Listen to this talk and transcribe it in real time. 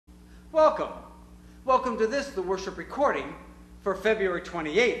Welcome. Welcome to this, the worship recording for February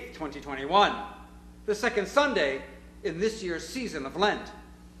 28th, 2021, the second Sunday in this year's season of Lent.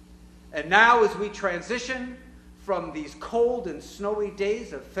 And now as we transition from these cold and snowy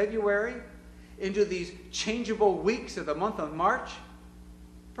days of February into these changeable weeks of the month of March,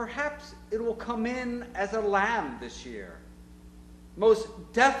 perhaps it will come in as a lamb this year. Most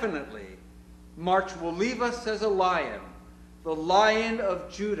definitely, March will leave us as a lion, the Lion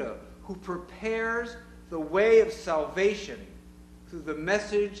of Judah, who prepares the way of salvation through the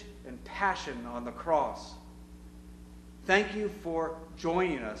message and passion on the cross. Thank you for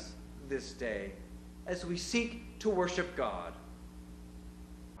joining us this day as we seek to worship God.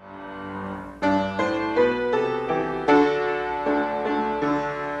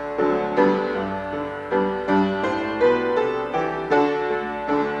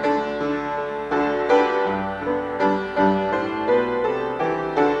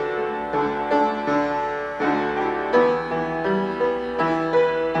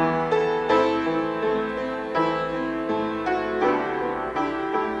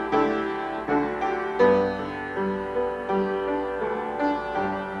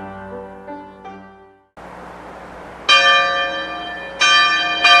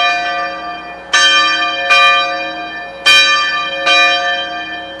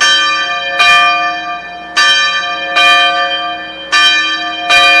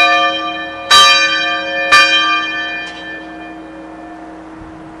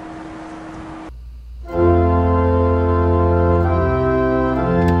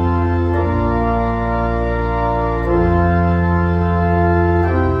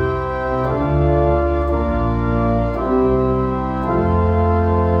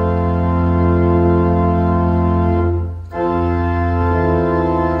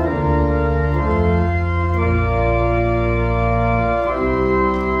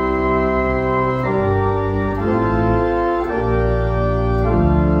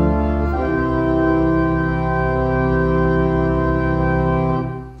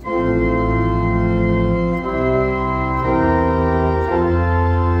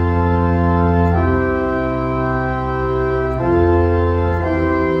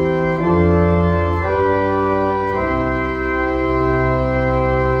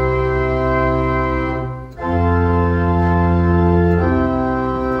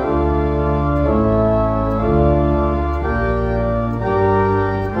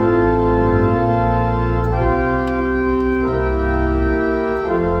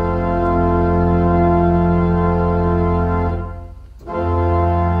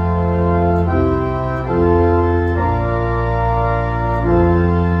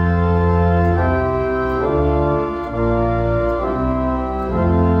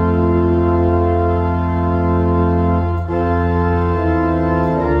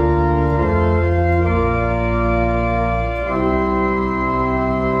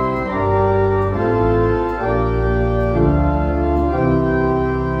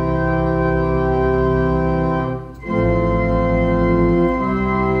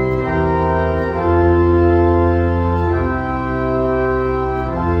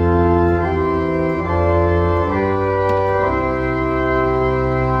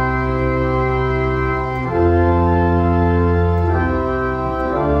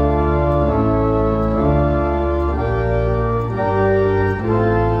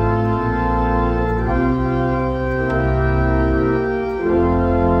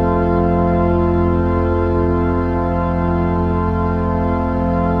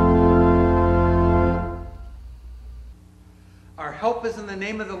 Help is in the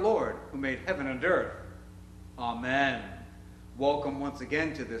name of the Lord, who made heaven and earth. Amen. Welcome once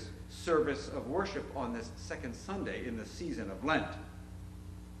again to this service of worship on this second Sunday in the season of Lent.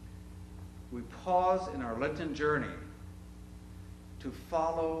 We pause in our Lenten journey to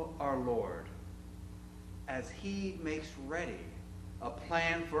follow our Lord as he makes ready a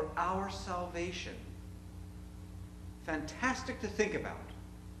plan for our salvation. Fantastic to think about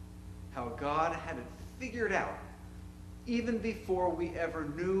how God had it figured out even before we ever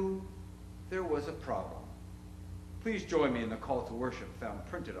knew there was a problem. Please join me in the call to worship found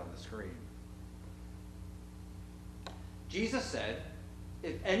printed on the screen. Jesus said,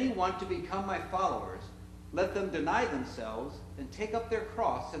 "If any want to become my followers, let them deny themselves and take up their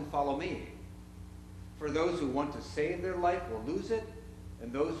cross and follow me. For those who want to save their life will lose it,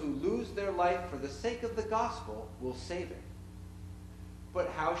 and those who lose their life for the sake of the gospel will save it. But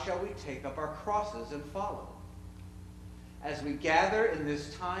how shall we take up our crosses and follow?" As we gather in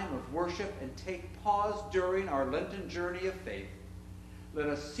this time of worship and take pause during our Lenten journey of faith, let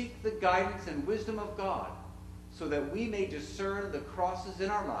us seek the guidance and wisdom of God so that we may discern the crosses in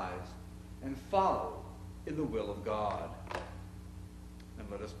our lives and follow in the will of God. And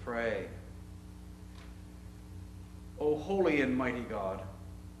let us pray. O holy and mighty God,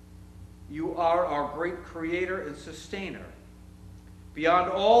 you are our great creator and sustainer.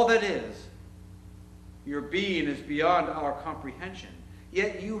 Beyond all that is, your being is beyond our comprehension.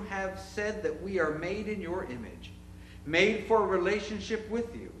 Yet you have said that we are made in your image, made for a relationship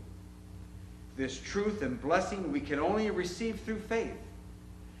with you. This truth and blessing we can only receive through faith.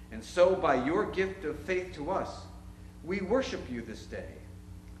 And so by your gift of faith to us, we worship you this day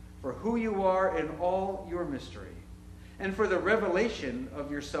for who you are in all your mystery, and for the revelation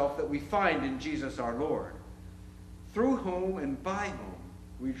of yourself that we find in Jesus our Lord, through whom and by whom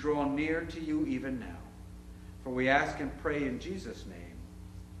we draw near to you even now. For we ask and pray in Jesus' name.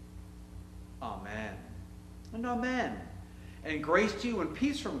 Amen. And amen. And grace to you and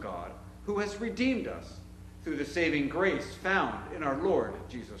peace from God, who has redeemed us through the saving grace found in our Lord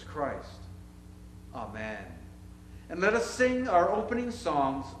Jesus Christ. Amen. And let us sing our opening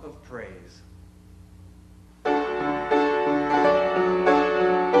songs of praise.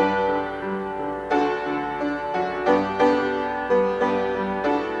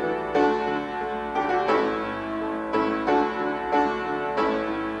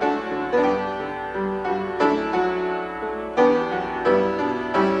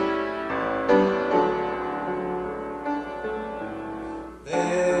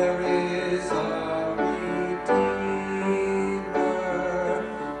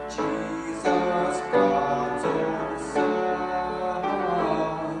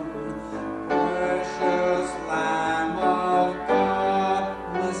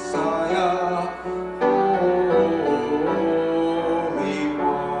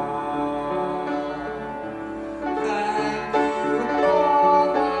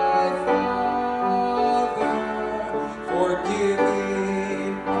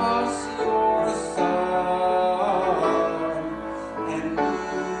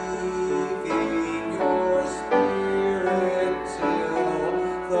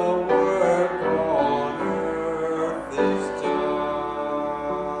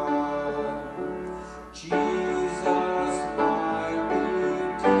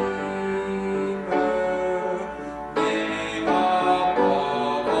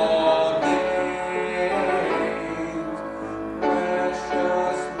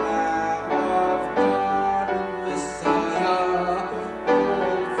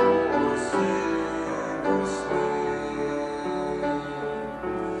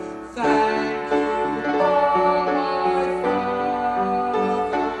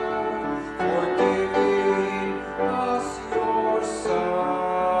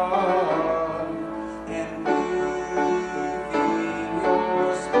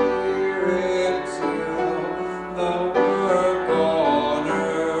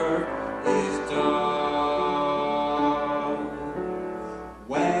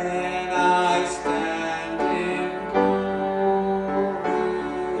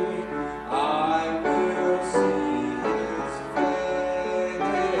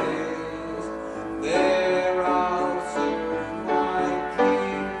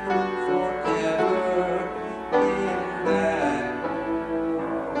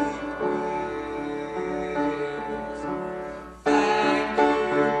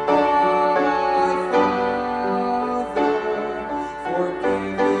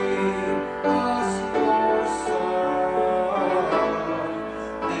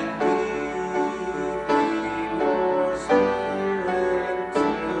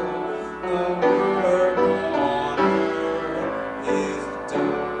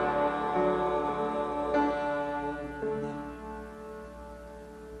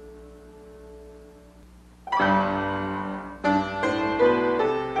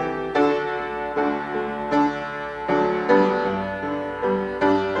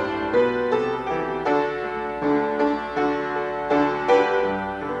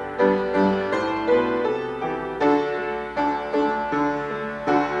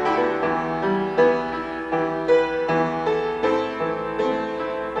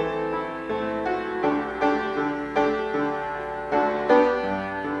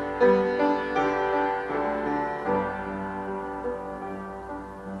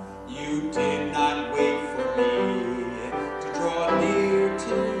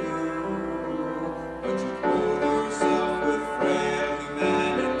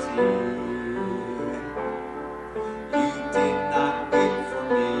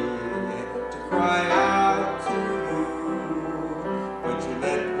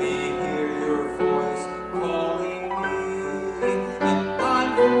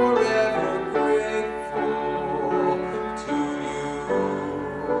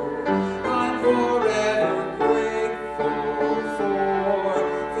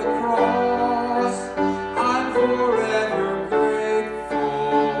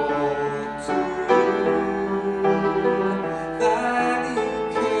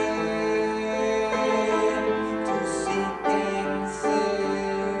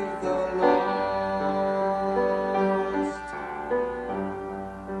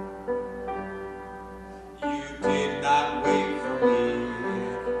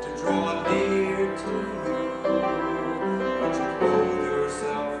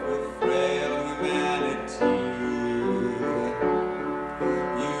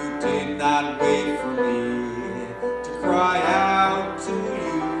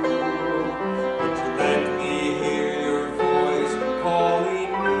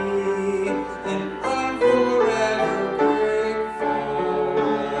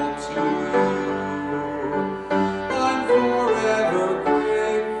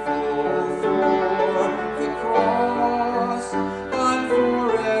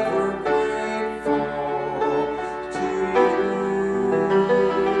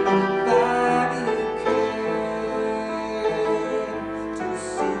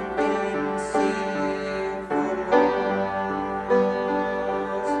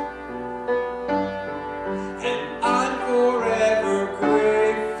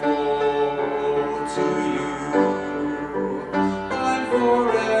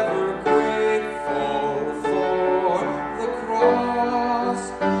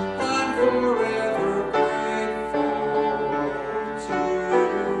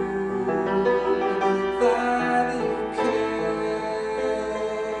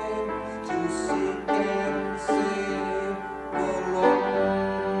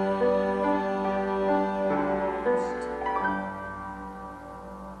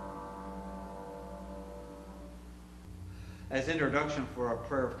 introduction for our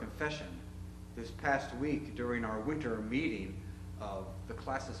prayer of confession, this past week during our winter meeting of the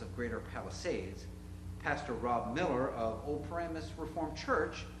classes of Greater Palisades, Pastor Rob Miller of Old Ramapo Reformed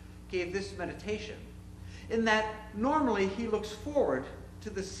Church gave this meditation, in that normally he looks forward to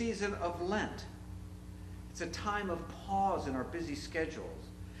the season of Lent. It's a time of pause in our busy schedules.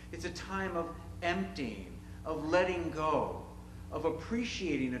 It's a time of emptying, of letting go, of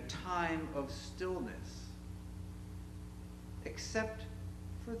appreciating a time of stillness. Except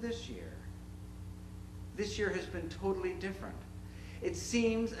for this year. This year has been totally different. It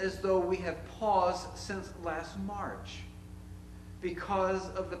seems as though we have paused since last March. Because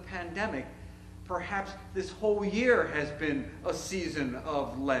of the pandemic, perhaps this whole year has been a season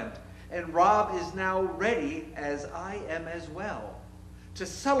of Lent, and Rob is now ready, as I am as well, to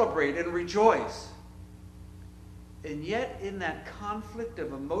celebrate and rejoice. And yet, in that conflict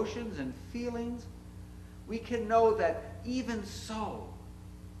of emotions and feelings, we can know that even so,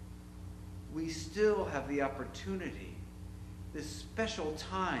 we still have the opportunity, this special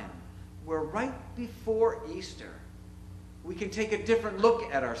time where right before Easter, we can take a different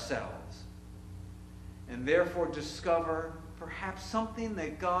look at ourselves and therefore discover perhaps something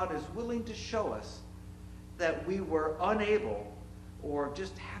that God is willing to show us that we were unable or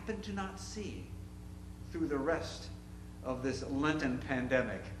just happened to not see through the rest of this Lenten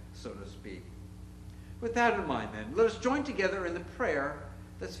pandemic, so to speak. With that in mind, then, let us join together in the prayer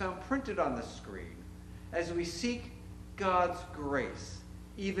that's found printed on the screen as we seek God's grace,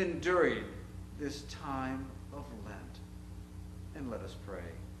 even during this time of Lent. And let us pray.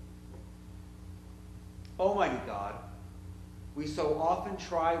 Almighty God, we so often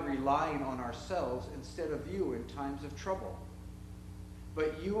try relying on ourselves instead of you in times of trouble.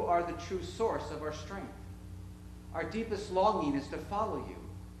 But you are the true source of our strength. Our deepest longing is to follow you,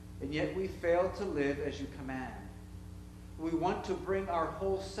 and yet we fail to live as you command. We want to bring our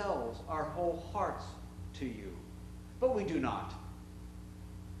whole selves, our whole hearts to you, but we do not.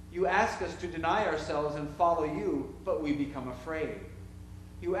 You ask us to deny ourselves and follow you, but we become afraid.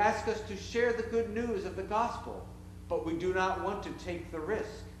 You ask us to share the good news of the gospel, but we do not want to take the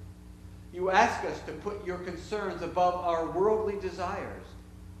risk. You ask us to put your concerns above our worldly desires,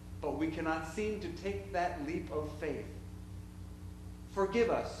 but we cannot seem to take that leap of faith. Forgive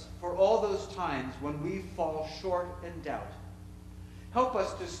us for all those times when we fall short in doubt. Help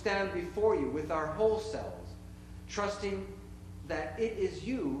us to stand before you with our whole selves, trusting that it is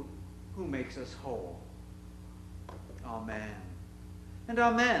you who makes us whole. Amen. And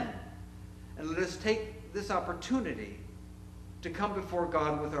amen. And let us take this opportunity to come before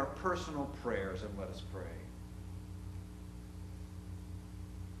God with our personal prayers, and let us pray.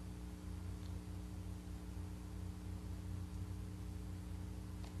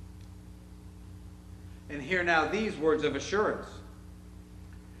 And hear now these words of assurance.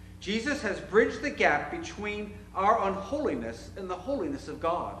 Jesus has bridged the gap between our unholiness and the holiness of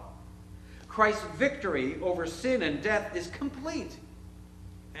God. Christ's victory over sin and death is complete,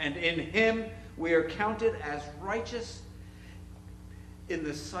 and in him we are counted as righteous in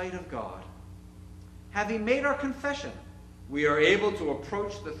the sight of God. Having made our confession, we are able to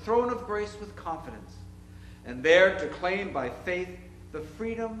approach the throne of grace with confidence, and there to claim by faith the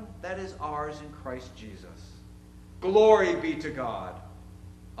freedom that is ours in Christ Jesus. Glory be to God.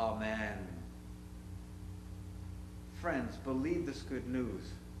 Amen. Friends, believe this good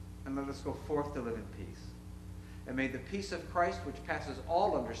news, and let us go forth to live in peace. And may the peace of Christ, which passes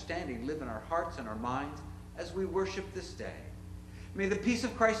all understanding, live in our hearts and our minds as we worship this day. May the peace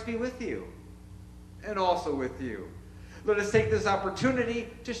of Christ be with you, and also with you. Let us take this opportunity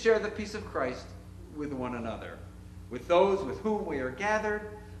to share the peace of Christ with one another, with those with whom we are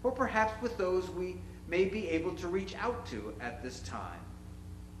gathered, or perhaps with those we may be able to reach out to at this time.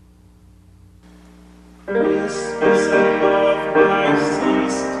 This is the love I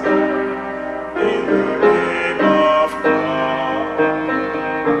ceased in the name of God.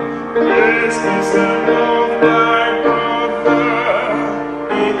 This is the love I brother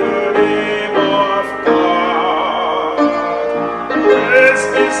in the name of God. This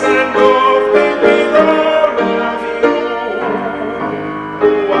is the love we will all of you who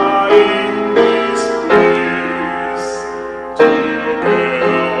are in this place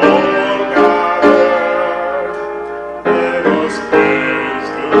together all gathered. Let us praise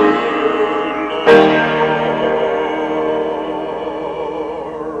the Lord.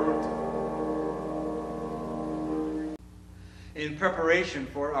 In preparation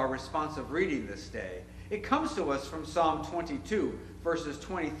for our responsive reading this day, it comes to us from Psalm 22, verses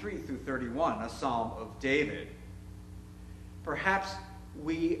 23 through 31, a psalm of David. Perhaps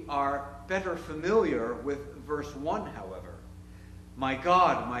we are better familiar with verse 1, however. my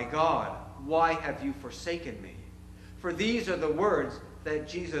God, why have you forsaken me?" For these are the words that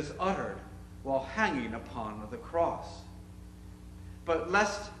Jesus uttered while hanging upon the cross. But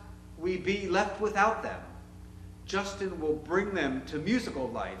lest we be left without them, Justin will bring them to musical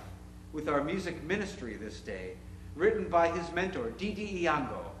life with our music ministry this day, written by his mentor, Didi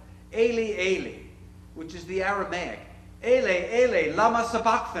Iango, Eli, Eli, which is the Aramaic, Ele, Ele, lama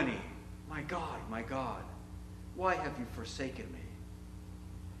sabachthani, my God, why have you forsaken me?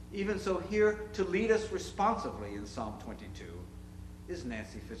 Even so, here to lead us responsively in Psalm 22 is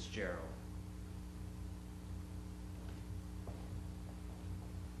Nancy Fitzgerald.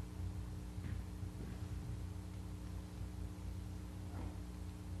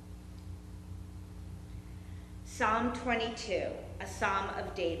 Psalm 22, a psalm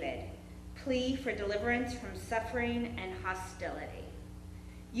of David, plea for deliverance from suffering and hostility.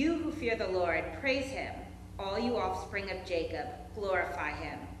 You who fear the Lord, praise him. All you offspring of Jacob, glorify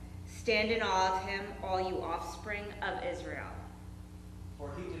him. Stand in awe of him, all you offspring of Israel.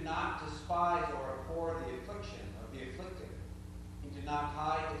 For he did not despise or abhor the affliction of the afflicted. He did not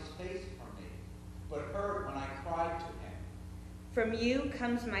hide his face from me, but heard when I cried to him. From you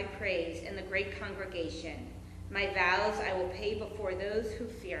comes my praise in the great congregation. My vows I will pay before those who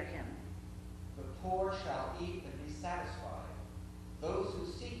fear him. The poor shall eat and be satisfied. Those who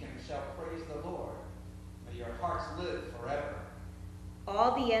seek him shall praise the Lord. May your hearts live forever.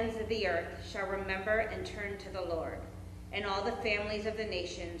 All the ends of the earth shall remember and turn to the Lord, and all the families of the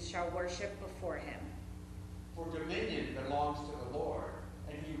nations shall worship before him. For dominion belongs to the Lord,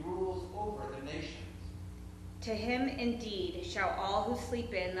 and he rules over the nations. To him indeed shall all who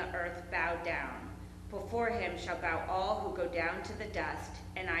sleep in the earth bow down. Before him shall bow all who go down to the dust,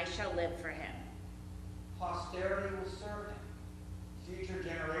 and I shall live for him. Posterity will serve him. Future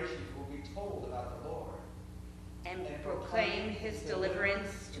generations will be told about the Lord. And proclaim his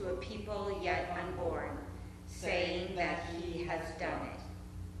deliverance to a people yet unborn, saying that he has done it.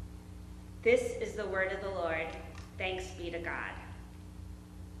 This is the word of the Lord. Thanks be to God.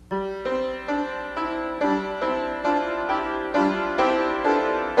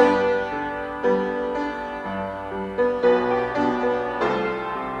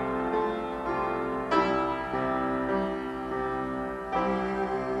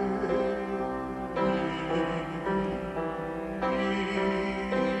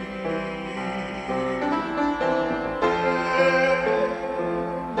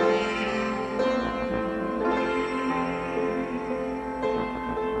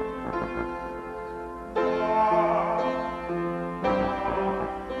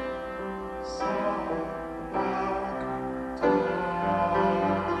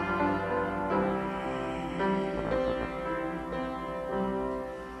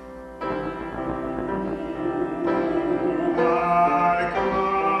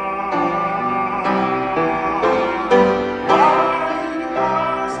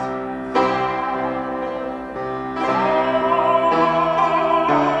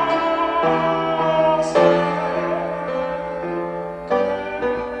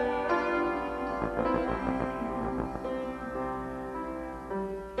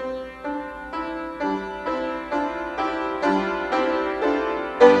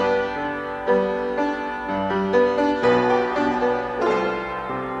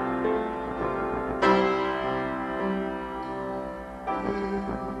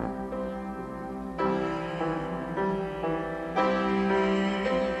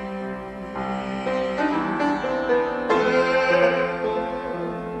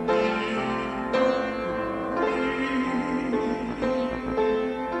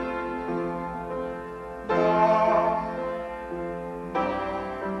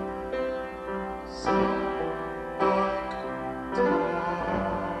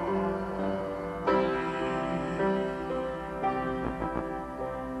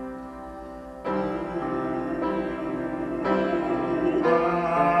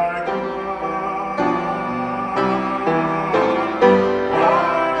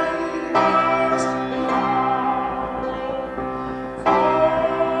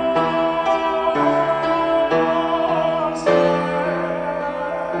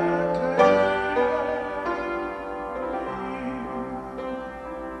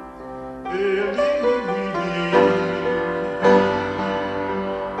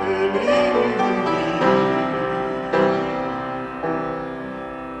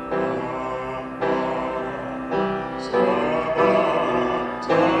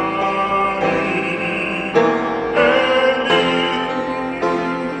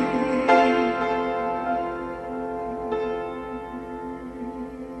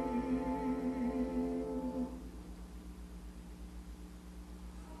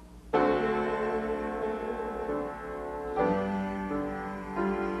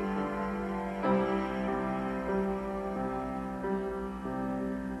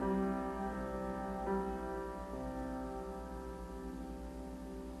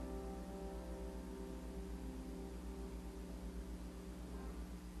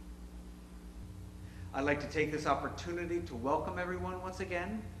 I'd like to take this opportunity to welcome everyone once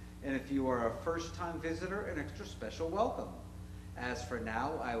again, and if you are a first-time visitor, an extra special welcome. As for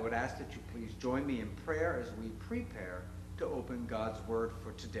now, I would ask that you please join me in prayer as we prepare to open God's Word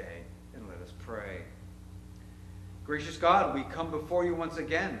for today, and let us pray. Gracious God, we come before you once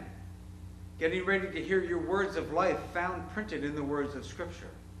again, getting ready to hear your words of life found printed in the words of Scripture.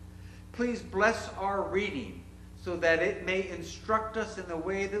 Please bless our reading so that it may instruct us in the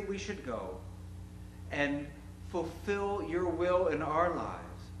way that we should go and fulfill your will in our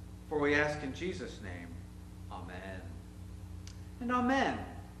lives. For we ask in Jesus' name, amen. And amen.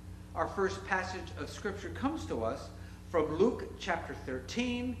 Our first passage of Scripture comes to us from Luke chapter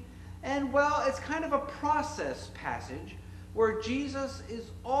 13. And well, it's kind of a process passage where Jesus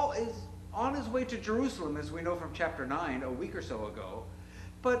is on his way to Jerusalem, as we know from chapter 9 a week or so ago.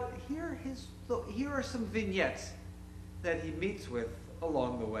 But here are some vignettes that he meets with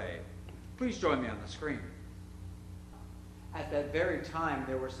along the way. Please join me on the screen. At that very time,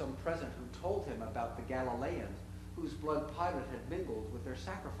 there were some present who told him about the Galileans whose blood Pilate had mingled with their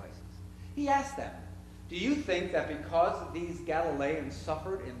sacrifices. He asked them, "Do you think that because these Galileans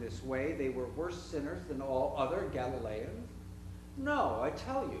suffered in this way, they were worse sinners than all other Galileans? No, I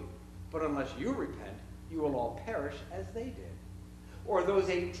tell you, but unless you repent, you will all perish as they did. Or those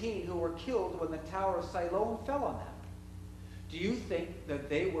 18 who were killed when the Tower of Siloam fell on them. Do you think that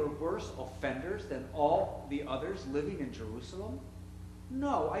they were worse offenders than all the others living in Jerusalem?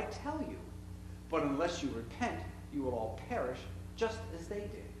 No, I tell you, but unless you repent, you will all perish just as they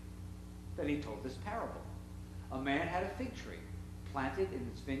did." Then he told this parable. A man had a fig tree planted in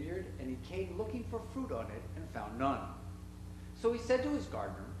his vineyard, and he came looking for fruit on it and found none. So he said to his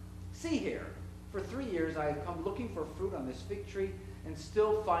gardener, "See here, for 3 years I have come looking for fruit on this fig tree and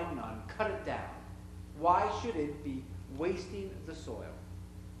still find none. Cut it down. Why should it be wasting the soil?"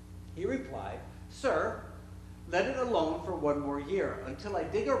 He replied, "Sir, let it alone for 1 more year until I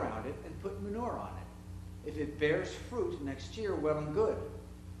dig around it and put manure on it. If it bears fruit next year, well and good.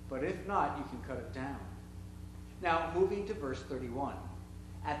 But if not, you can cut it down." Now, moving to verse 31.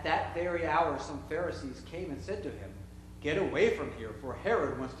 At that very hour, some Pharisees came and said to him, "Get away from here, for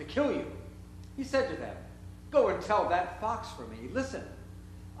Herod wants to kill you." He said to them, "Go and tell that fox for me, listen,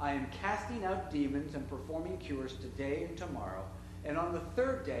 I am casting out demons and performing cures today and tomorrow, and on the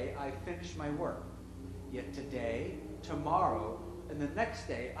 3rd day I finish my work. Yet today, tomorrow, and the next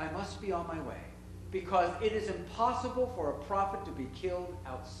day I must be on my way, because it is impossible for a prophet to be killed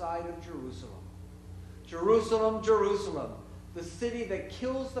outside of Jerusalem. Jerusalem, Jerusalem, the city that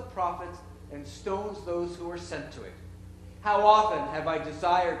kills the prophets and stones those who are sent to it. How often have I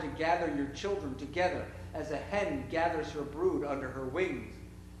desired to gather your children together as a hen gathers her brood under her wings,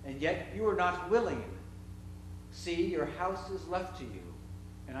 and yet you are not willing. See, your house is left to you,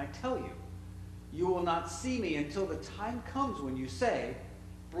 and I tell you, you will not see me until the time comes when you say,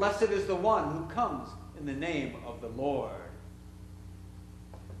 'Blessed is the one who comes in the name of the Lord.'"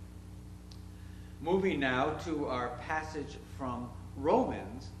 Moving now to our passage from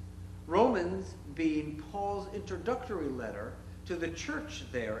Romans. Romans being Paul's introductory letter to the church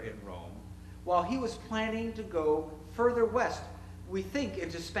there in Rome, while he was planning to go further west, we think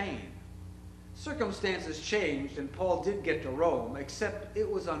into Spain. Circumstances changed, and Paul did get to Rome, except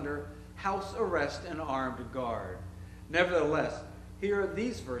it was under house arrest and armed guard. Nevertheless, here are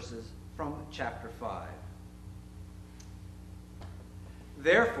these verses from chapter 5.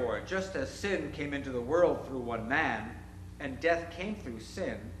 "Therefore, just as sin came into the world through one man, and death came through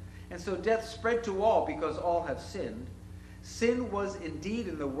sin, and so death spread to all because all have sinned, sin was indeed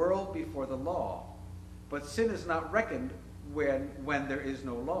in the world before the law, but sin is not reckoned when there is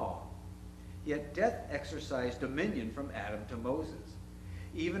no law. Yet death exercised dominion from Adam to Moses,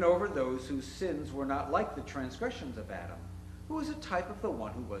 even over those whose sins were not like the transgressions of Adam, who is a type of the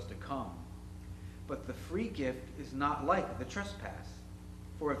one who was to come. But the free gift is not like the trespass.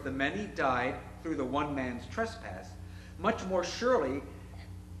 For if the many died through the one man's trespass, much more surely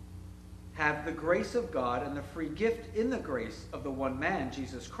have the grace of God and the free gift in the grace of the one man,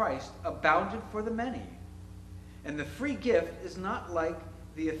 Jesus Christ, abounded for the many. And the free gift is not like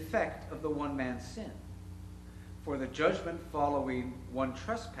the effect of the one man's sin. For the judgment following one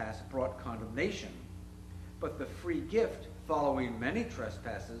trespass brought condemnation, but the free gift following many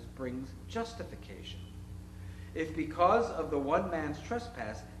trespasses brings justification. If because of the one man's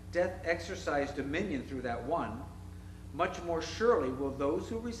trespass death exercised dominion through that one, much more surely will those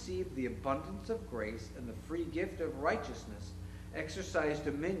who receive the abundance of grace and the free gift of righteousness exercise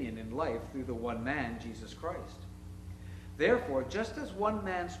dominion in life through the one man, Jesus Christ. Therefore, just as one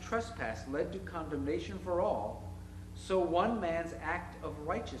man's trespass led to condemnation for all, So one man's act of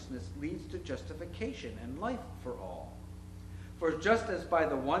righteousness leads to justification and life for all. For just as by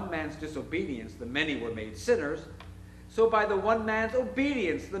the one man's disobedience the many were made sinners, so by the one man's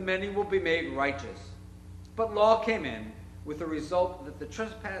obedience the many will be made righteous. But law came in with the result that the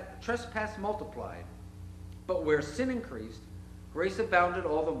trespass multiplied. But where sin increased, grace abounded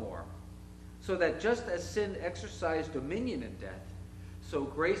all the more, so that just as sin exercised dominion in death, so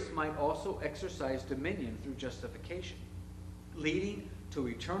grace might also exercise dominion through justification, leading to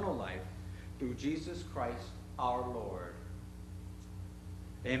eternal life through Jesus Christ our Lord.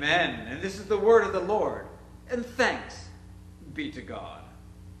 Amen. And this is the word of the Lord, and thanks be to God.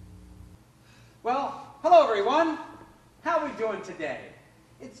 Well, hello everyone. How are we doing today?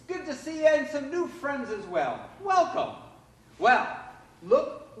 It's good to see you and some new friends as well. Welcome. Well,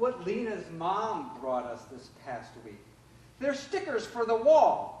 look what Lena's mom brought us this past week. They're stickers for the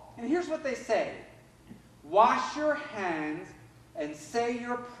wall. And here's what they say. Wash your hands and say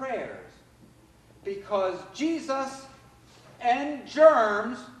your prayers, because Jesus and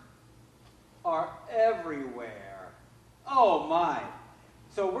germs are everywhere. Oh my.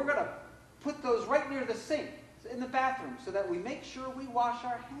 So we're going to put those right near the sink in the bathroom so that we make sure we wash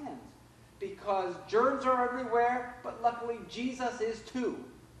our hands, because germs are everywhere, but luckily Jesus is too.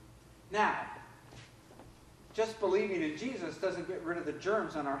 Now, just believing in Jesus doesn't get rid of the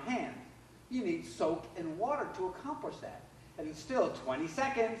germs on our hands. You need soap and water to accomplish that. And still 20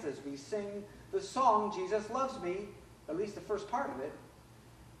 seconds as we sing the song, Jesus Loves Me, at least the first part of it.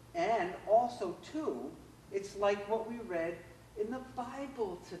 And also, too, it's like what we read in the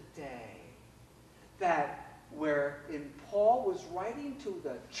Bible today. That where Paul was writing to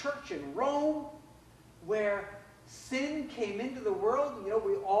the church in Rome, where sin came into the world. You know,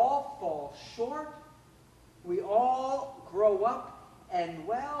 we all fall short. We all grow up, and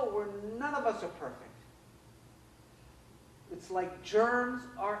well, none of us are perfect. It's like germs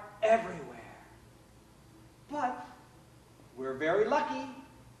are everywhere. But we're very lucky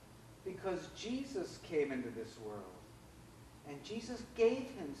because Jesus came into this world. And Jesus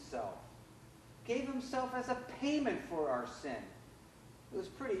gave himself as a payment for our sin. It was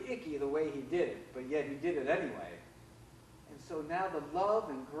pretty icky the way he did it, but yet he did it anyway. And so now the love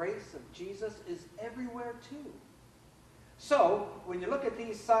and grace of Jesus is everywhere too. So when you look at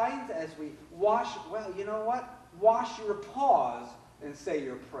these signs as we wash, well, you know what? Wash your paws and say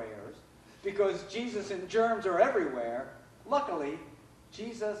your prayers, because Jesus and germs are everywhere. Luckily,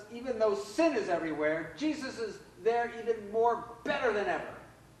 Jesus, even though sin is everywhere, Jesus is there even more better than ever.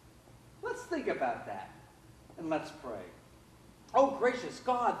 Let's think about that, and let's pray. Oh, gracious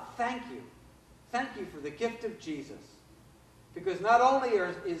God, thank you. Thank you for the gift of Jesus. Because not only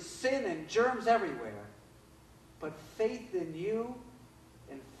is sin and germs everywhere, but faith in you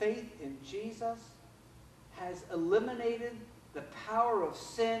and faith in Jesus has eliminated the power of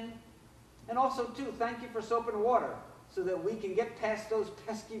sin. And also, too, thank you for soap and water so that we can get past those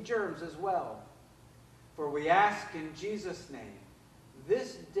pesky germs as well. For we ask in Jesus' name,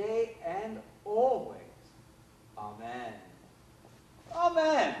 this day and always. Amen.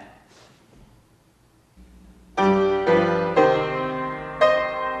 Amen.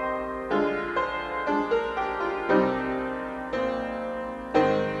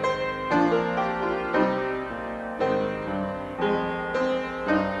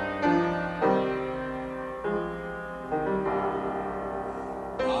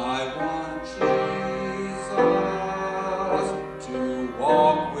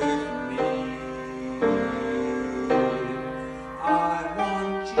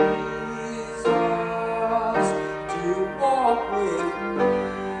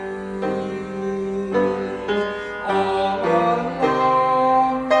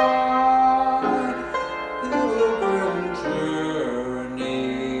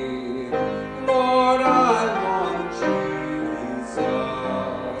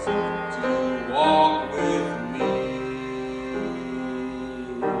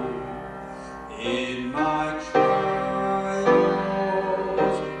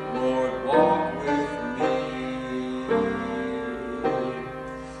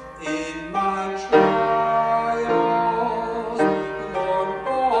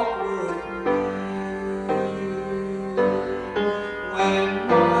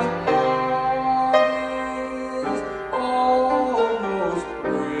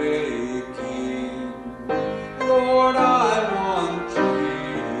 Lord, I want Jesus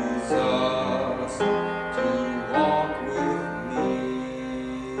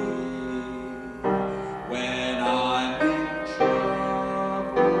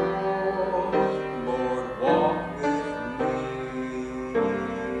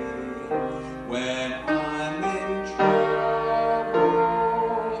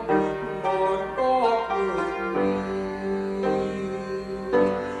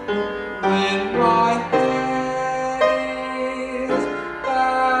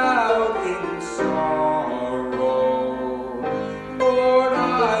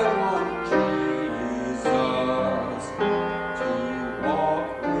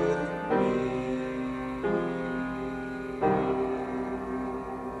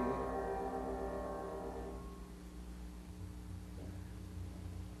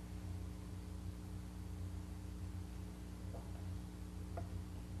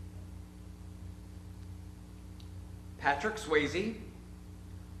Patrick Swayze,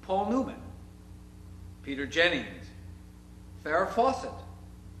 Paul Newman, Peter Jennings, Farrah Fawcett,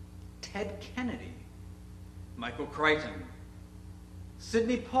 Ted Kennedy, Michael Crichton,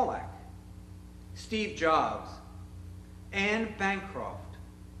 Sidney Pollack, Steve Jobs, Anne Bancroft,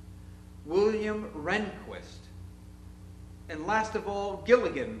 William Rehnquist, and last of all,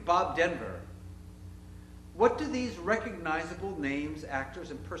 Gilligan, Bob Denver. What do these recognizable names,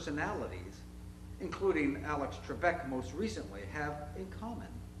 actors, and personalities, including Alex Trebek most recently, have in common?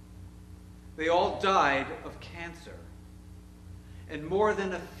 They all died of cancer, and more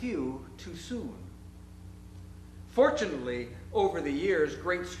than a few too soon. Fortunately, over the years,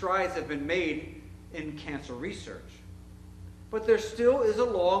 great strides have been made in cancer research. But there still is a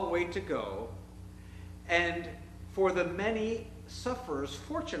long way to go, and for the many sufferers,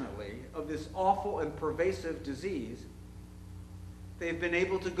 fortunately, of this awful and pervasive disease, they've been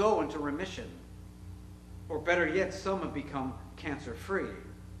able to go into remission. Or better yet, some have become cancer-free.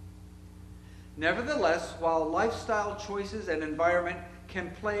 Nevertheless, while lifestyle choices and environment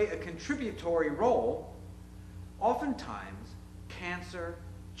can play a contributory role, oftentimes cancer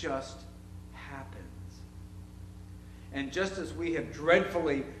just happens. And just as we have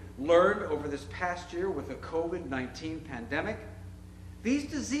dreadfully learned over this past year with the COVID-19 pandemic, these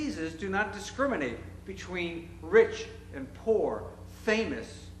diseases do not discriminate between rich and poor,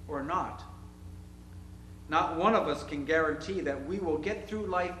 famous or not. Not one of us can guarantee that we will get through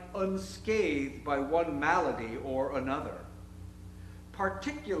life unscathed by one malady or another,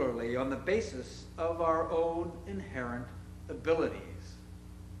 particularly on the basis of our own inherent abilities.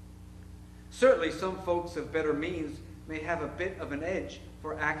 Certainly, some folks of better means may have a bit of an edge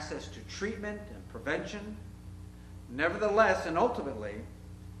for access to treatment and prevention. Nevertheless, and ultimately,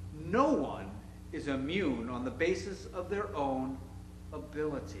 no one is immune on the basis of their own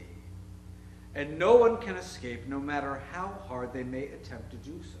ability. And no one can escape, no matter how hard they may attempt to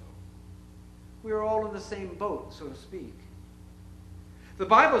do so. We are all in the same boat, so to speak. The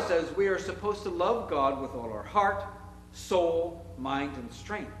Bible says we are supposed to love God with all our heart, soul, mind, and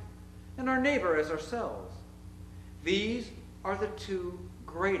strength, and our neighbor as ourselves. These are the two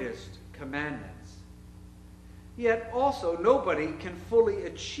greatest commandments. Yet also, nobody can fully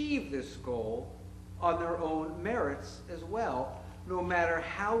achieve this goal on their own merits as well, no matter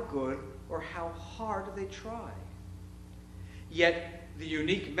how good or how hard they try. Yet, the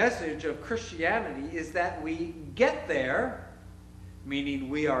unique message of Christianity is that we get there, meaning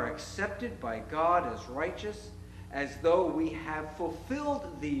we are accepted by God as righteous, as though we have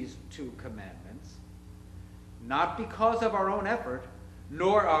fulfilled these two commandments, not because of our own effort,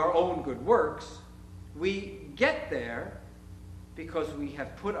 nor our own good works. We get there because we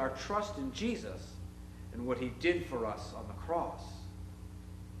have put our trust in Jesus and what he did for us on the cross.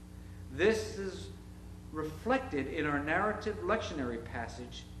 This is reflected in our narrative lectionary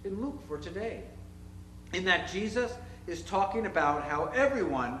passage in Luke for today, in that Jesus is talking about how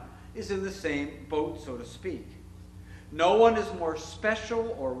everyone is in the same boat, so to speak. No one is more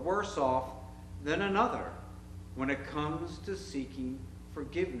special or worse off than another when it comes to seeking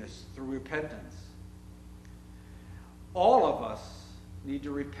forgiveness through repentance. All of us need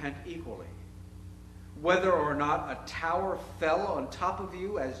to repent equally. Whether or not a tower fell on top of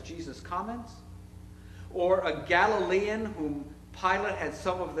you, as Jesus comments, or a Galilean whom Pilate had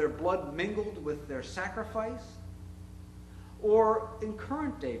some of their blood mingled with their sacrifice, or in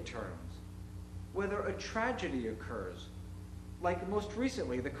current day terms, whether a tragedy occurs, like most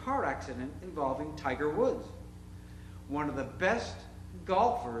recently the car accident involving Tiger Woods, one of the best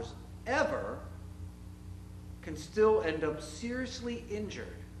golfers ever, can still end up seriously injured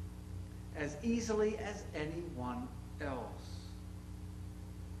as easily as anyone else.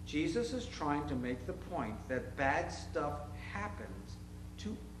 Jesus is trying to make the point that bad stuff happens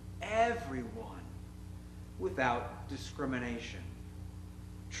to everyone without discrimination.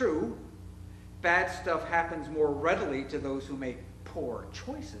 True, bad stuff happens more readily to those who make poor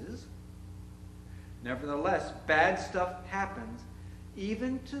choices. Nevertheless, bad stuff happens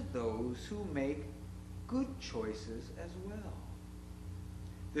even to those who make good choices as well.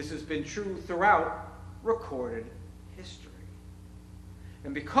 This has been true throughout recorded history.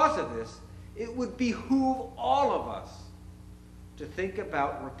 And because of this, it would behoove all of us to think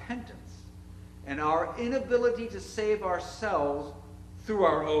about repentance and our inability to save ourselves through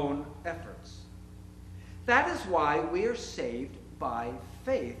our own efforts. That is why we are saved by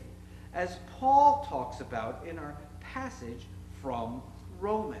faith, as Paul talks about in our passage from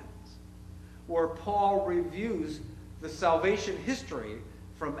Romans, where Paul reviews the salvation history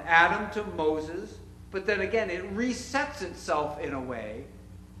from Adam to Moses, but then again it resets itself in a way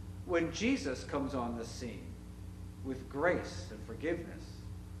when Jesus comes on the scene. with grace and forgiveness.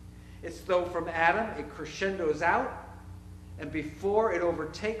 It's though from Adam it crescendos out, and before it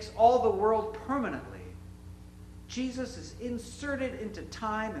overtakes all the world permanently, Jesus is inserted into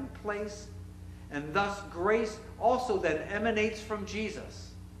time and place, and thus grace also then emanates from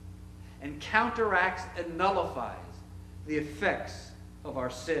Jesus and counteracts and nullifies the effects of our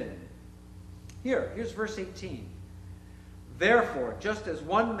sin. Here's verse 18. Therefore, just as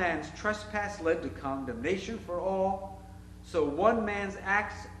one man's trespass led to condemnation for all, so one man's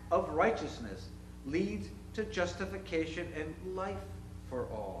acts of righteousness leads to justification and life for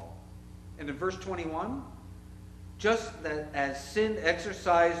all. And in verse 21, just that as sin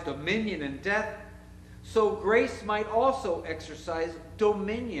exercised dominion in death, so grace might also exercise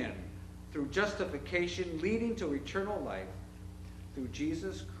dominion through justification, leading to eternal life through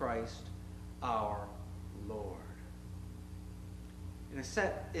Jesus Christ our Lord. In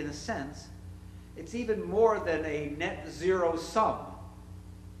a sense, it's even more than a net zero sum,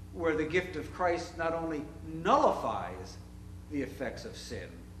 where the gift of Christ not only nullifies the effects of sin,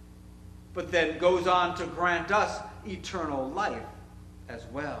 but then goes on to grant us eternal life as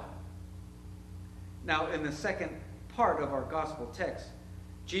well. Now, in the second part of our gospel text,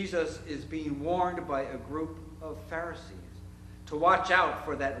 Jesus is being warned by a group of Pharisees to watch out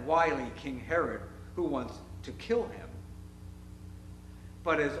for that wily King Herod who wants to kill him.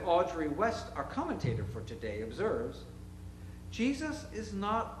 But as Audrey West, our commentator for today, observes, Jesus is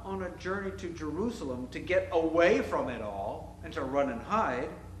not on a journey to Jerusalem to get away from it all and to run and hide,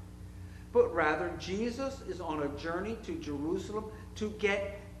 but rather Jesus is on a journey to Jerusalem to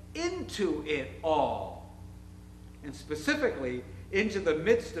get into it all, and specifically into the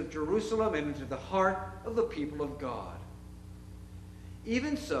midst of Jerusalem and into the heart of the people of God.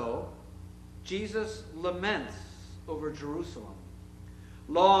 Even so, Jesus laments over Jerusalem.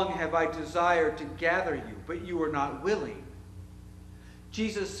 Long have I desired to gather you, but you are not willing.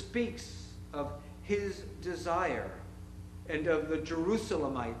 Jesus speaks of his desire and of the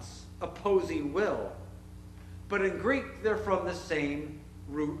Jerusalemites' opposing will. But in Greek, they're from the same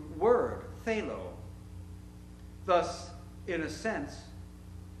root word, thelo. Thus, in a sense,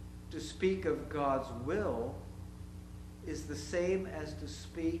 to speak of God's will is the same as to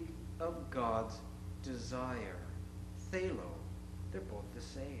speak of God's desire, thelo. They're both the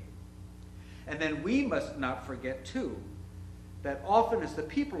same. And then we must not forget, too, that often as the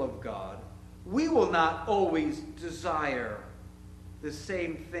people of God, we will not always desire the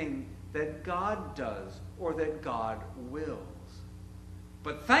same thing that God does or that God wills.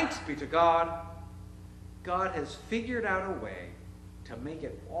 But thanks be to God, God has figured out a way to make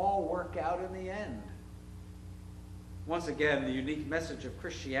it all work out in the end. Once again, the unique message of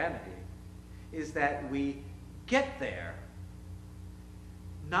Christianity is that we get there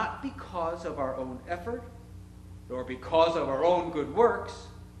not because of our own effort or because of our own good works.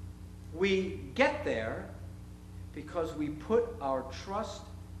 We get there because we put our trust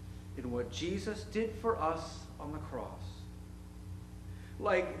in what Jesus did for us on the cross.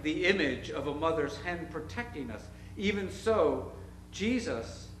 Like the image of a mother's hen protecting us, even so,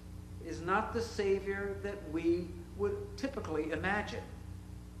 Jesus is not the Savior that we would typically imagine.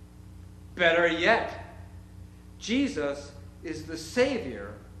 Better yet, Jesus is the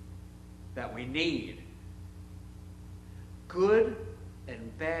Savior that we need. Good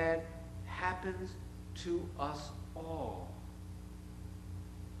and bad happens to us all.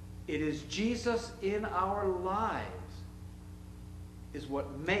 It is Jesus in our lives is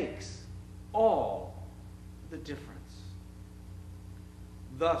what makes all the difference.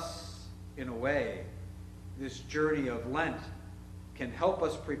 Thus, in a way, this journey of Lent can help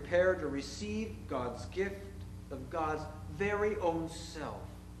us prepare to receive God's gift of God's very own self.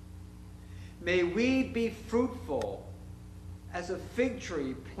 May we be fruitful as a fig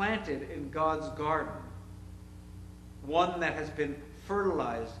tree planted in God's garden, one that has been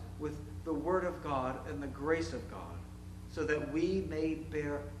fertilized with the Word of God and the grace of God, so that we may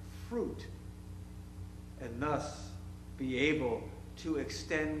bear fruit and thus be able to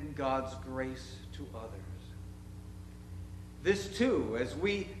extend God's grace to others. This too, as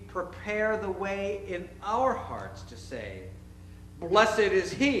we prepare the way in our hearts to say, "Blessed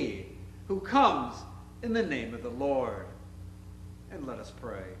is he who comes in the name of the Lord." And let us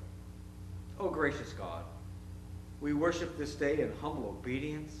pray. O gracious God, we worship this day in humble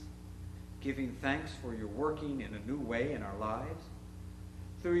obedience, giving thanks for your working in a new way in our lives.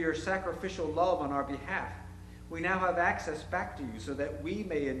 Through your sacrificial love on our behalf, we now have access back to you so that we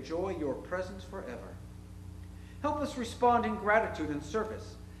may enjoy your presence forever. Help us respond in gratitude and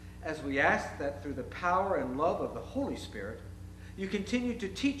service as we ask that through the power and love of the Holy Spirit, you continue to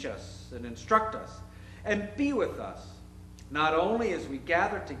teach us and instruct us and be with us, not only as we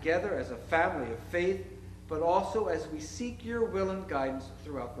gather together as a family of faith, but also as we seek your will and guidance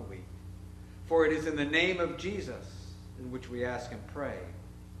throughout the week. For it is in the name of Jesus in which we ask and pray.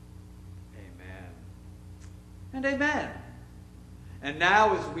 Amen. And amen. And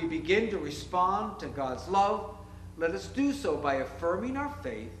now as we begin to respond to God's love, let us do so by affirming our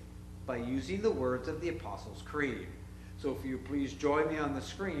faith by using the words of the Apostles' Creed. So if you please join me on the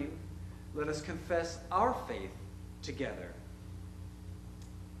screen, let us confess our faith together.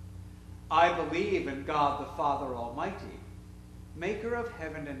 I believe in God the Father Almighty, maker of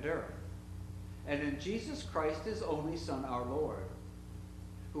heaven and earth, and in Jesus Christ, his only Son, our Lord,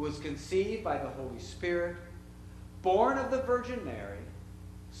 who was conceived by the Holy Spirit, born of the Virgin Mary,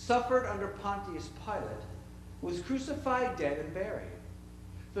 suffered under Pontius Pilate, was crucified, dead, and buried.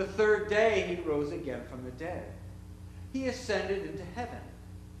 The third day he rose again from the dead. He ascended into heaven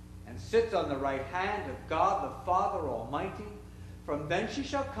and sits on the right hand of God the Father Almighty. From thence he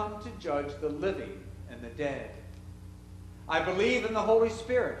shall come to judge the living and the dead. I believe in the Holy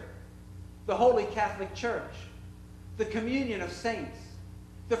Spirit, the Holy Catholic Church, the communion of saints,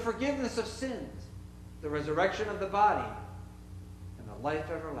 the forgiveness of sins, the resurrection of the body, and the life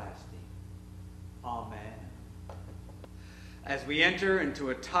everlasting. Amen. As we enter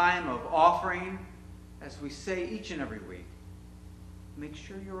into a time of offering, as we say each and every week, make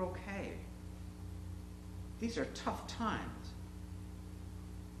sure you're okay. These are tough times.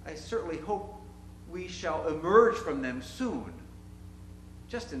 I certainly hope we shall emerge from them soon,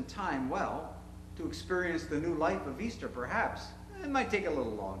 just in time, well, to experience the new life of Easter, perhaps. It might take a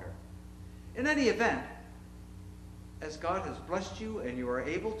little longer. In any event, as God has blessed you and you are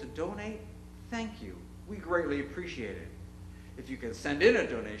able to donate, thank you. We greatly appreciate it. If you can send in a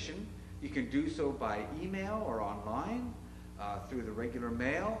donation, you can do so by email or online, through the regular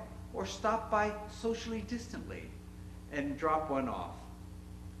mail, or stop by socially distantly and drop one off.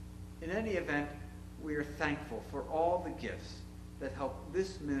 In any event, we are thankful for all the gifts that help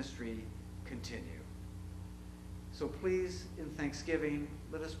this ministry continue. So please, in thanksgiving,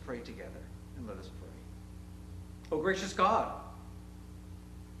 let us pray together, and let us pray. O gracious God,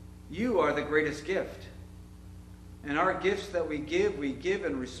 you are the greatest gift, and our gifts that we give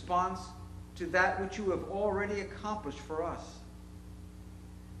in response to that which you have already accomplished for us.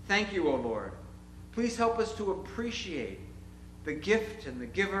 Thank you, O Lord. Please help us to appreciate the gift and the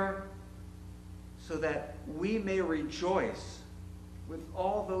giver, so that we may rejoice with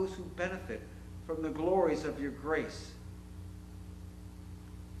all those who benefit from the glories of your grace.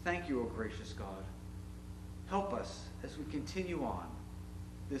 Thank you, O gracious God. Help us as we continue on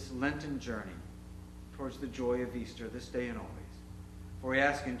this Lenten journey towards the joy of Easter this day and always. For we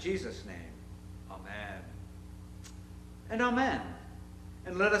ask in Jesus' name, amen. And amen.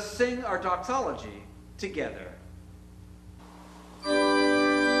 And let us sing our doxology together.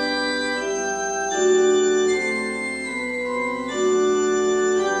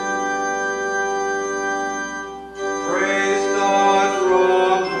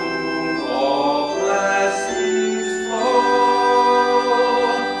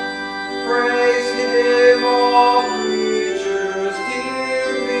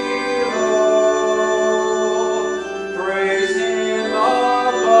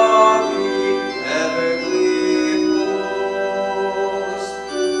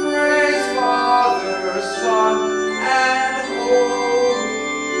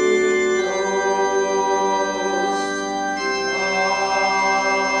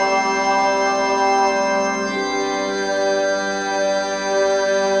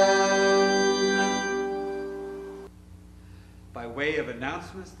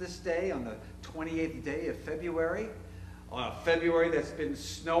 This day, on the 28th day of February, on a February that's been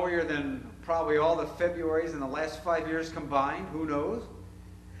snowier than probably all the Februarys in the last 5 years combined, who knows?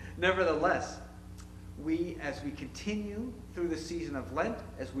 Nevertheless, as we continue through the season of Lent,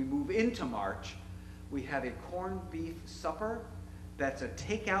 as we move into March, we have a corned beef supper that's a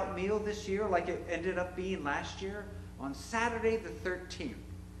takeout meal this year, like it ended up being last year, on Saturday the 13th.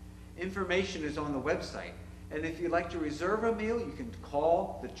 Information is on the website. And if you'd like to reserve a meal, you can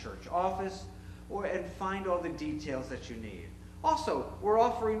call the church office and find all the details that you need. Also, we're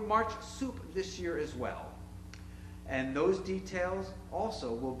offering March soup this year as well. And those details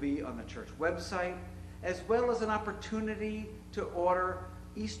also will be on the church website, as well as an opportunity to order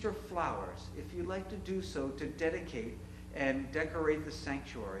Easter flowers, if you'd like to do so, to dedicate and decorate the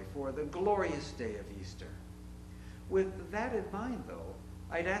sanctuary for the glorious day of Easter. With that in mind, though,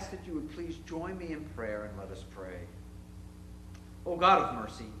 I'd ask that you would please join me in prayer, and let us pray. O God of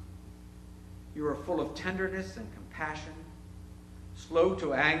mercy, you are full of tenderness and compassion, slow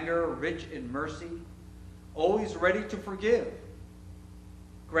to anger, rich in mercy, always ready to forgive.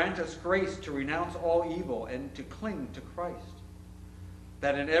 Grant us grace to renounce all evil and to cling to Christ,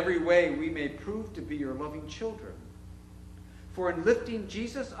 that in every way we may prove to be your loving children. For in lifting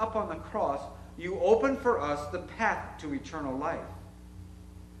Jesus up on the cross, you open for us the path to eternal life.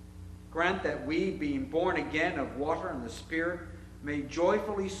 Grant that we, being born again of water and the Spirit, may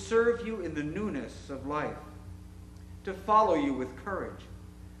joyfully serve you in the newness of life, to follow you with courage,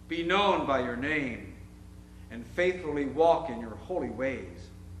 be known by your name, and faithfully walk in your holy ways.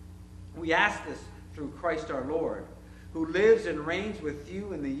 We ask this through Christ our Lord, who lives and reigns with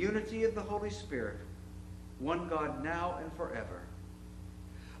you in the unity of the Holy Spirit, one God now and forever.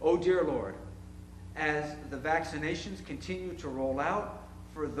 O dear Lord, as the vaccinations continue to roll out,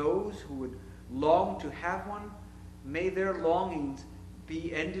 for those who would long to have one, may their longings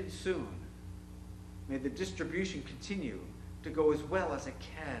be ended soon. May the distribution continue to go as well as it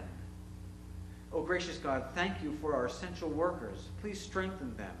can. O gracious God, thank you for our essential workers. Please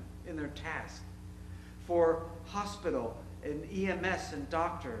strengthen them in their task. For hospital and EMS and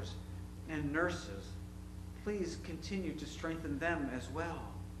doctors and nurses, please continue to strengthen them as well.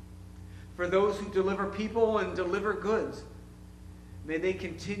 For those who deliver people and deliver goods, may they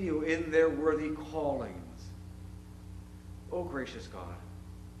continue in their worthy callings. O gracious God,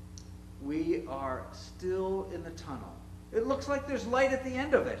 we are still in the tunnel. It looks like there's light at the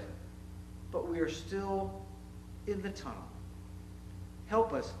end of it, but we are still in the tunnel.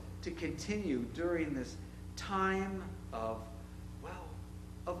 Help us to continue during this time of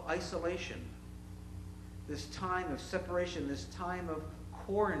isolation, this time of separation, this time of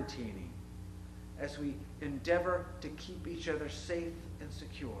quarantining, as we endeavor to keep each other safe and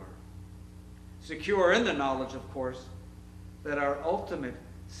secure. Secure in the knowledge, of course, that our ultimate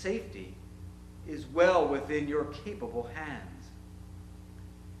safety is well within your capable hands.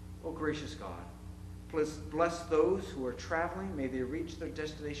 O gracious God, please bless those who are traveling. May they reach their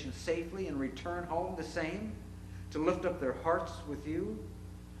destination safely and return home the same, to lift up their hearts with you.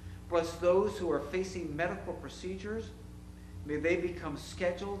 Bless those who are facing medical procedures. May they become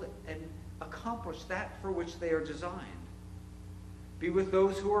scheduled and accomplish that for which they are designed. Be with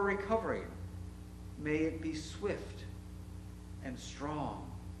those who are recovering. May it be swift and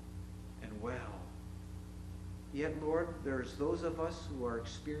strong and well. Yet, Lord, there's those of us who are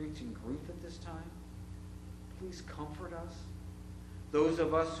experiencing grief at this time. Please comfort us. Those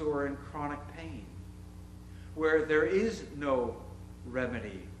of us who are in chronic pain, where there is no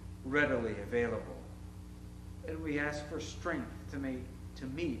remedy readily available. And we ask for strength to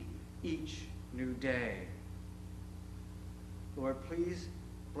meet each new day. Lord, please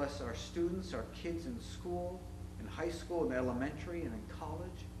bless our students, our kids in school, in high school, in elementary, and in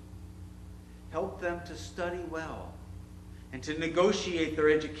college. Help them to study well and to negotiate their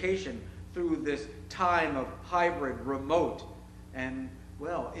education through this time of hybrid, remote, and,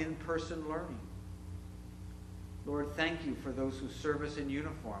 in-person learning. Lord, thank you for those who serve us in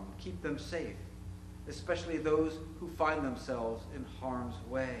uniform. Keep them safe, especially those who find themselves in harm's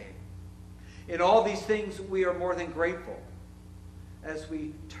way. In all these things, we are more than grateful as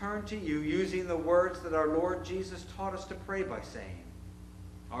we turn to you using the words that our Lord Jesus taught us to pray by saying,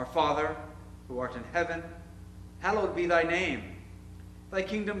 Our Father, who art in heaven, hallowed be thy name. Thy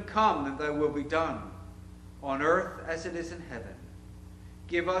kingdom come, and thy will be done, on earth as it is in heaven.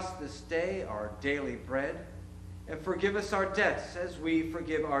 Give us this day our daily bread, and forgive us our debts as we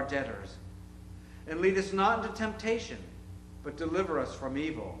forgive our debtors. And lead us not into temptation, but deliver us from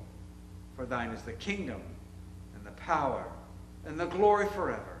evil. For thine is the kingdom, and the power, and the glory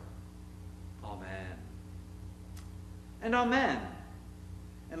forever. Amen. And amen.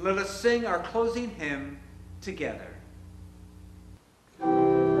 And let us sing our closing hymn together.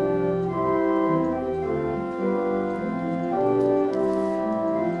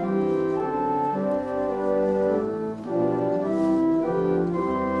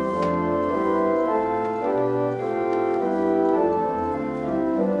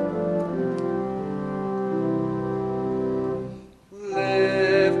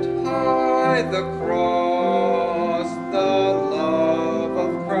 The cross, the love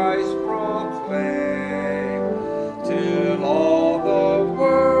of Christ proclaim, till all the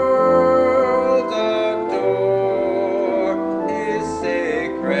world adore his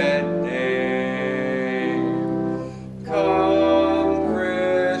sacred name. Come,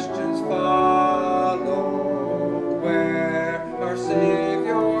 Christians, follow where our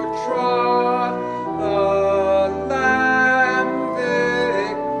Savior trod, the Lamb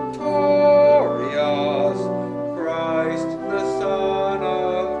victorious.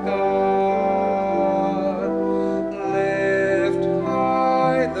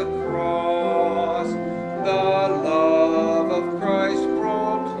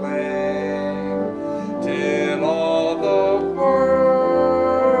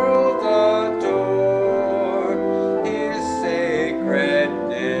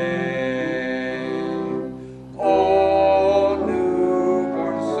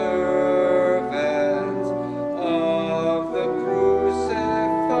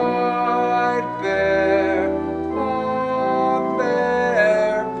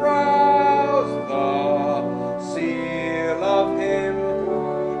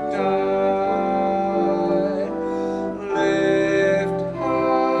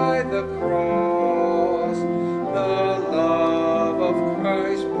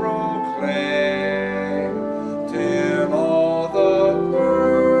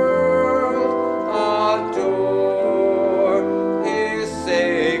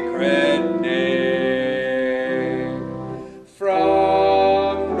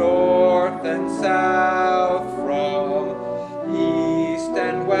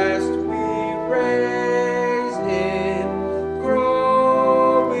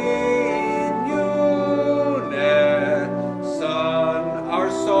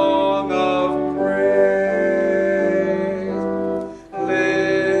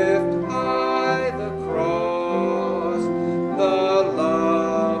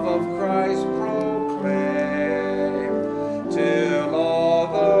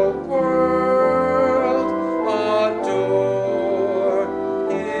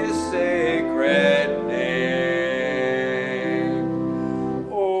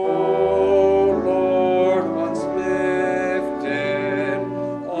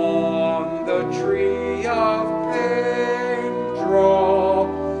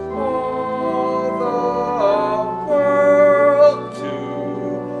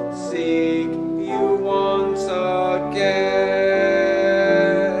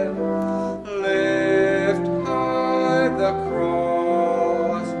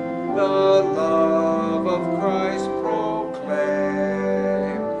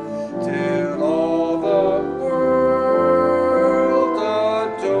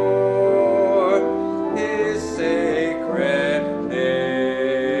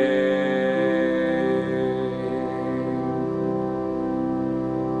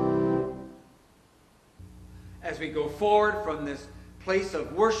 go forward from this place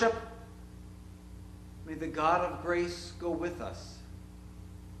of worship, may the God of grace go with us.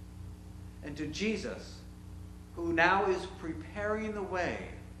 And to Jesus, who now is preparing the way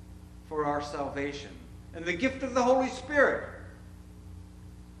for our salvation, and the gift of the Holy Spirit,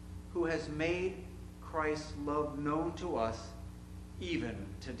 who has made Christ's love known to us even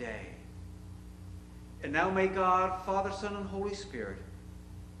today. And now may God, Father, Son, and Holy Spirit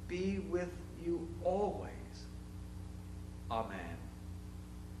be with you always. Amen.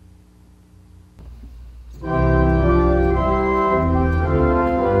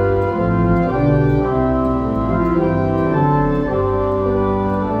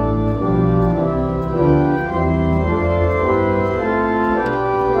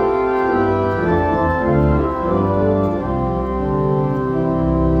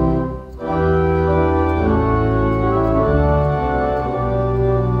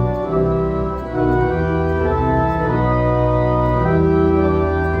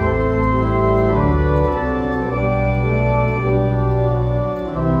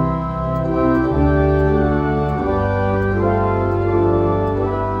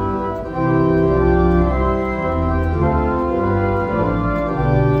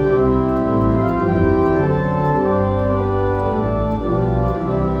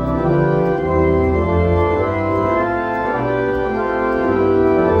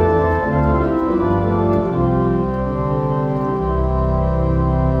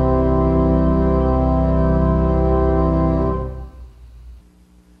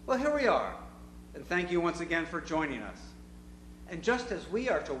 Thank you once again for joining us. And just as we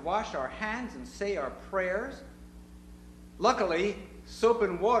are to wash our hands and say our prayers, luckily, soap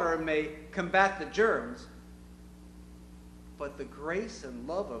and water may combat the germs, but the grace and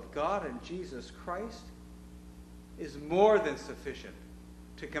love of God and Jesus Christ is more than sufficient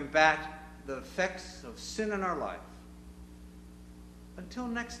to combat the effects of sin in our life. Until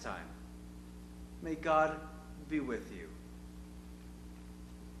next time, may God be with you.